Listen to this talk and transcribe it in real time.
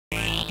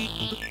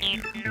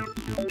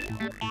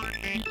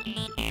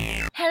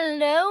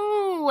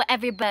Hello,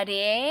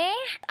 everybody.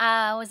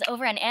 I was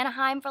over in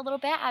Anaheim for a little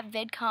bit at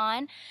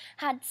VidCon.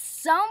 Had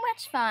so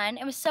much fun.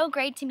 It was so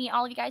great to meet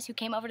all of you guys who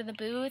came over to the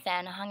booth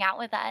and hung out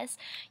with us.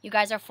 You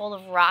guys are full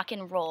of rock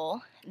and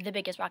roll, the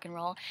biggest rock and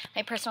roll.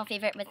 My personal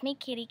favorite was my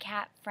kitty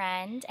cat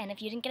friend. And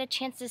if you didn't get a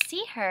chance to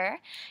see her,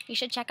 you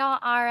should check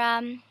out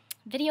our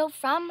video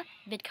from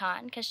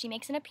VidCon because she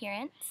makes an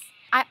appearance.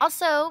 I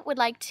also would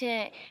like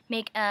to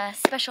make a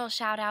special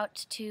shout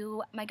out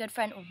to my good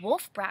friend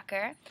Wolf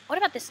Bracker. What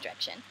about this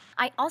direction?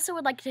 I also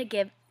would like to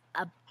give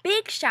a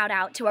big shout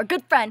out to our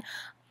good friend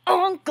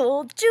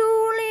Uncle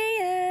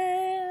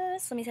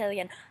Julius. Let me say it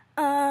again.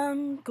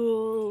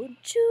 Uncle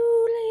Julius.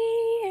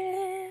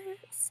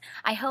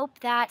 I hope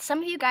that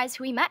some of you guys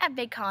who we met at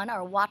VidCon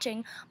are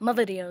watching my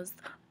videos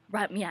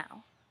right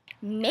meow.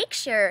 Make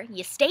sure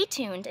you stay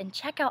tuned and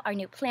check out our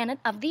new Planet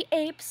of the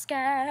Apes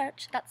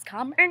sketch that's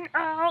coming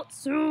out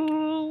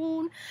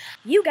soon.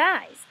 You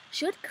guys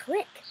should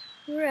click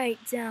right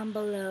down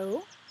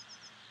below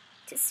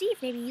to see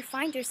if maybe you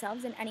find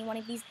yourselves in any one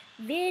of these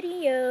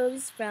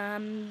videos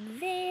from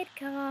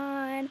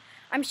VidCon.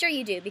 I'm sure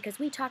you do because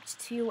we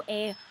talked to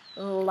a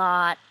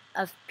lot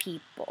of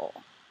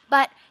people.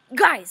 But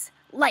guys,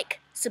 like,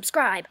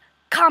 subscribe,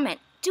 comment,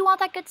 do all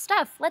that good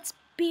stuff. Let's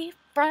be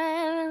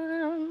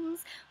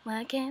friends.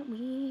 Why can't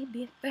we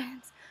be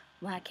friends?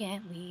 Why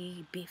can't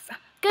we be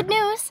friends? Good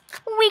news,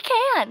 we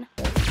can.